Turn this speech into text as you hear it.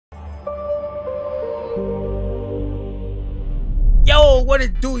Yo, what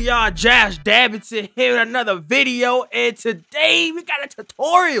it do, y'all? JoshDabbington here with another video, and today we got a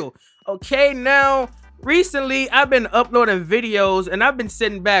tutorial. Okay, now recently I've been uploading videos and I've been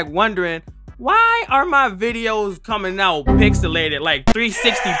sitting back wondering, why are my videos coming out pixelated, like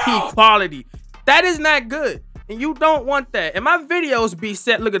 360p quality? That is not good, and you don't want that. And my videos be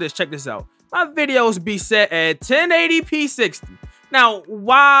set, look at this, check this out. My videos be set at 1080p 60. Now,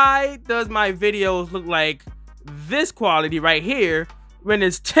 why does my videos look like this quality right here when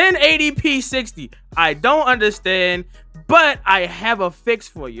it's 1080p 60? I don't understand, but I have a fix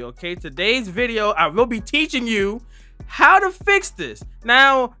for you. Okay, today's video I will be teaching you how to fix this.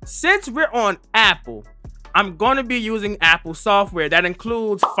 Now, since we're on Apple, I'm going to be using Apple software that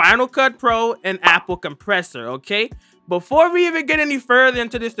includes Final Cut Pro and Apple Compressor. Okay, before we even get any further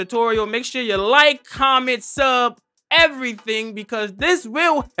into this tutorial, make sure you like, comment, sub, everything, because this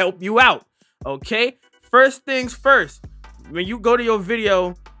will help you out. Okay, first things first, when you go to your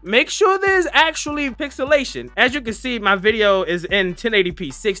video, make sure there's actually pixelation. As you can see, my video is in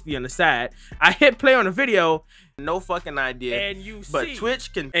 1080p 60 on the side. I hit play on the video, no fucking idea. And you see,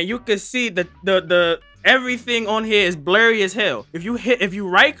 Twitch can, and you can see the everything on here is blurry as hell. If you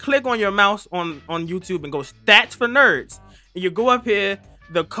right click on your mouse on YouTube and go stats for nerds, and you go up here,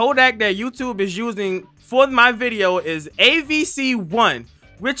 the codec that YouTube is using for my video is AVC1,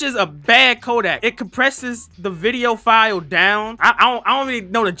 which is a bad codec. It compresses the video file down. I don't really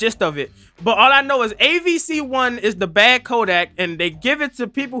know the gist of it, but all I know is AVC1 is the bad codec, and they give it to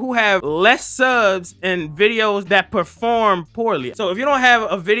people who have less subs and videos that perform poorly. So if you don't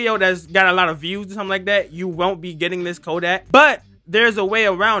have a video that's got a lot of views or something like that, you won't be getting this codec. But there's a way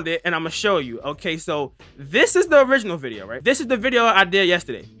around it, and I'm gonna show you. Okay, so this is the original video, right? This is the video I did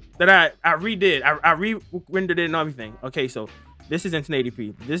yesterday that I redid. I re-rendered it and everything. Okay, so this is in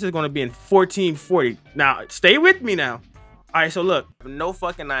 1080p. This is going to be in 1440. Now, stay with me now. All right, so look, no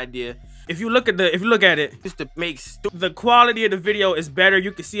fucking idea. If you look at it, just to make the quality of the video is better.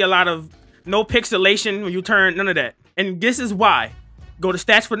 You can see a lot of no pixelation when you turn, none of that. And this is why. Go to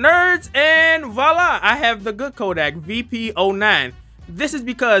stats for nerds, and voila, I have the good codec, VP09. This is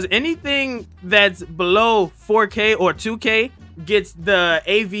because anything that's below 4K or 2K gets the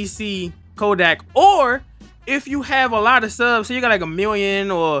AVC codec, or if you have a lot of subs, so you got like 1 million,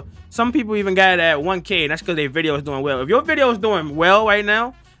 or some people even got it at 1K, and that's because their video is doing well. If your video is doing well right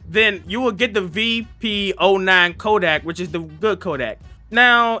now, then you will get the VP09 codec, which is the good codec.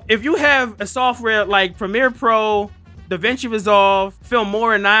 Now, if you have a software like Premiere Pro, DaVinci Resolve,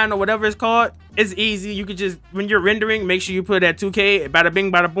 Filmora 9, or whatever it's called, it's easy. You could just, when you're rendering, make sure you put it at 2K, bada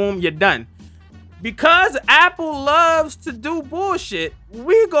bing, bada boom, you're done. Because Apple loves to do bullshit,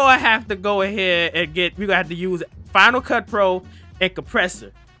 we're gonna have to go ahead and we're gonna have to use Final Cut Pro and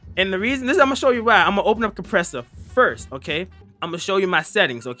Compressor. And the reason this, I'm gonna show you why. I'm gonna open up Compressor first, okay? I'm gonna show you my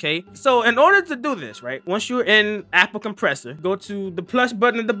settings, okay? So in order to do this, right, once you're in Apple Compressor, go to the plus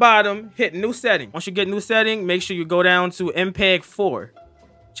button at the bottom, hit new setting. Once you get new setting, make sure you go down to MPEG 4.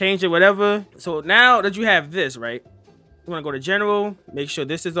 Change it, whatever. So now that you have this, right, you wanna go to general, make sure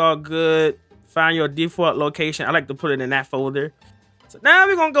this is all good. Find your default location. I like to put it in that folder. So now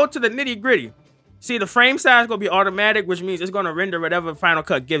we're gonna go to the nitty gritty. See, the frame size is gonna be automatic, which means it's gonna render whatever Final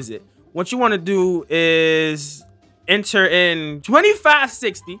Cut gives it. What you wanna do is enter in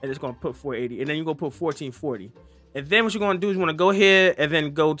 2560, and it's gonna put 480, and then you go put 1440. And then what you're gonna do is you wanna go here and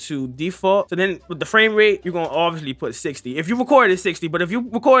then go to default. So then with the frame rate, you're gonna obviously put 60. If you record at 60, but if you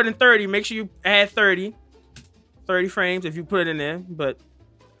record in 30, make sure you add 30 frames if you put it in there. But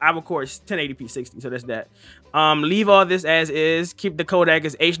I record 1080p 60, so that's that. Leave all this as is. Keep the codec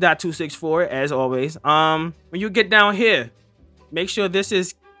as H.264 as always. When you get down here, make sure this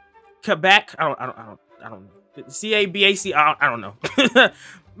is Quebec. I don't know. CABAC. I don't know.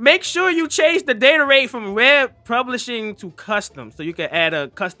 Make sure you change the data rate from web publishing to custom, so you can add a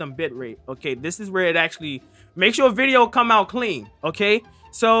custom bit rate. Okay, this is where it actually makes your video come out clean. Okay.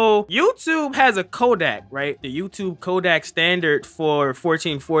 So YouTube has a codec, right? The YouTube codec standard for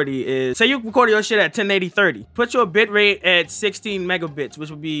 1440 is, say you record your shit at 1080/30. Put your bit rate at 16 megabits, which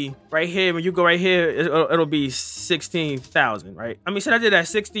would be right here. When you go right here, it'll be 16,000, right? I mean, say I did at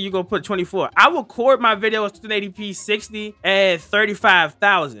 60, you go put 24. I record my videos 1080p 60 at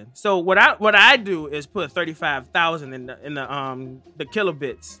 35,000. So what I do is put 35,000 in the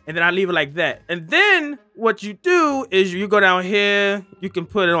kilobits, and then I leave it like that. And then what you do is you go down here, you can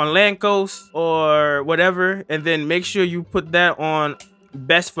put it on Lancos or whatever, and then make sure you put that on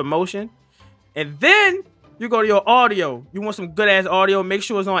best for motion, and then you go to your audio. You want some good ass audio, make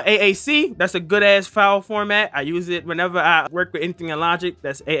sure it's on AAC. That's a good ass file format. I use it whenever I work with anything in Logic.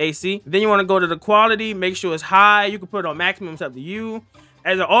 That's AAC. Then you want to go to the quality, make sure it's high. You can put it on maximum, it's up to you.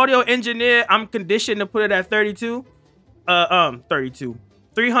 As an audio engineer, I'm conditioned to put it at 32.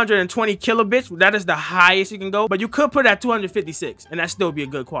 320 kilobits. That is the highest you can go, but you could put it at 256 and that still be a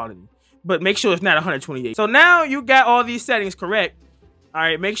good quality, but make sure it's not 128. So now you got all these settings correct. All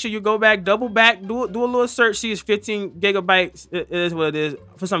right, make sure you go back, double back, do a little search. See, it's 15 gigabytes. It is what it is.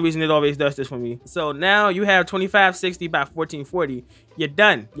 For some reason, it always does this for me. So now you have 2560 by 1440. You're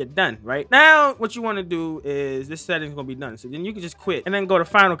done. You're done, right? Now, what you want to do is this setting is going to be done. So then you can just quit and then go to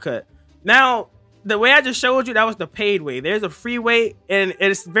Final Cut. Now, the way I just showed you, that was the paid way. There's a free way, and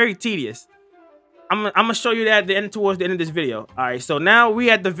it's very tedious. I'm gonna show you that towards the end of this video. All right, so now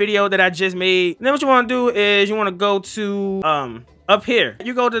we at the video that I just made. And then what you want to do is you want to go to up here.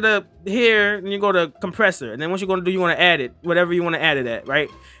 You go to the here and you go to compressor, and then what you're gonna do, you want to add it, whatever you want to add it at, right?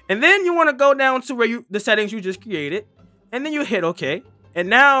 And then you want to go down to where the settings you just created, and then you hit OK, and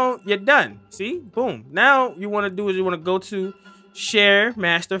now you're done. See, boom. Now you want to do is you want to go to share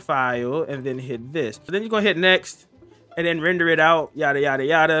master file and then hit this. So then you're gonna hit next and then render it out, yada yada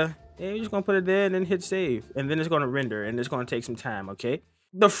yada. And you're just gonna put it there and then hit save, and then it's gonna render, and it's gonna take some time. Okay,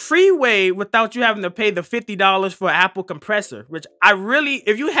 the free way without you having to pay the $50 for Apple Compressor, which I really,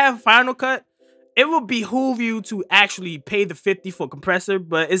 if you have Final Cut, it will behoove you to actually pay the $50 for Compressor,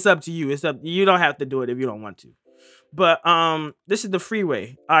 but it's up to you. You don't have to do it if you don't want to. But this is the free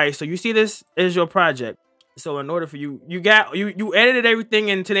way. All right, so you see this is your project. So in order for you edited everything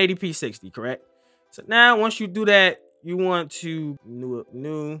in 1080p 60, correct? So now once you do that, you want to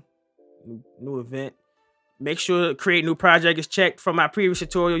new event. Make sure create new project is checked from my previous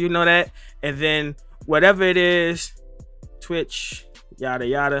tutorial, you know that. And then whatever it is, Twitch, yada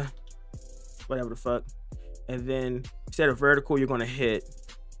yada, whatever the fuck. And then instead of vertical, you're gonna hit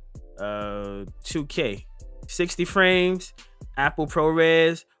 2K, 60 frames, Apple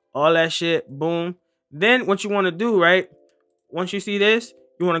ProRes, all that shit, boom. Then what you want to do, right? Once you see this,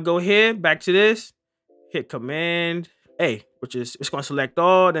 you want to go here, back to this, hit Command A, which is, it's going to select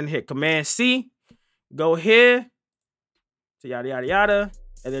all, then hit Command C, go here, to yada, yada, yada,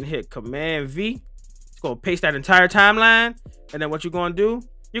 and then hit Command V. It's going to paste that entire timeline. And then what you're going to do,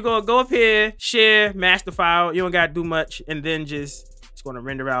 you're going to go up here, share, master file. You don't got to do much. And then just, it's going to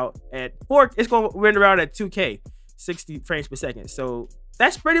render out at it's going to render out at 2K, 60 frames per second. So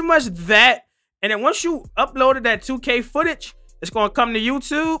that's pretty much that. And then once you uploaded that 2K footage, it's going to come to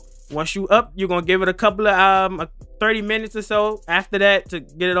YouTube. Once you're going to give it a couple of 30 minutes or so after that to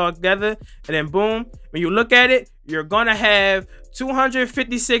get it all together. And then boom, when you look at it, you're going to have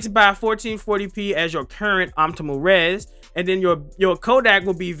 256 by 1440p as your current optimal res. And then your codec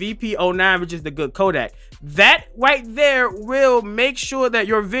will be VP09, which is the good codec. That right there will make sure that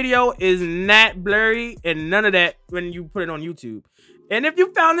your video is not blurry and none of that when you put it on YouTube. And if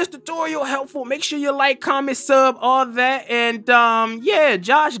you found this tutorial helpful, make sure you like, comment, sub, all that. And yeah,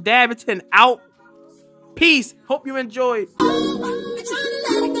 JoshDabbington out. Peace. Hope you enjoyed.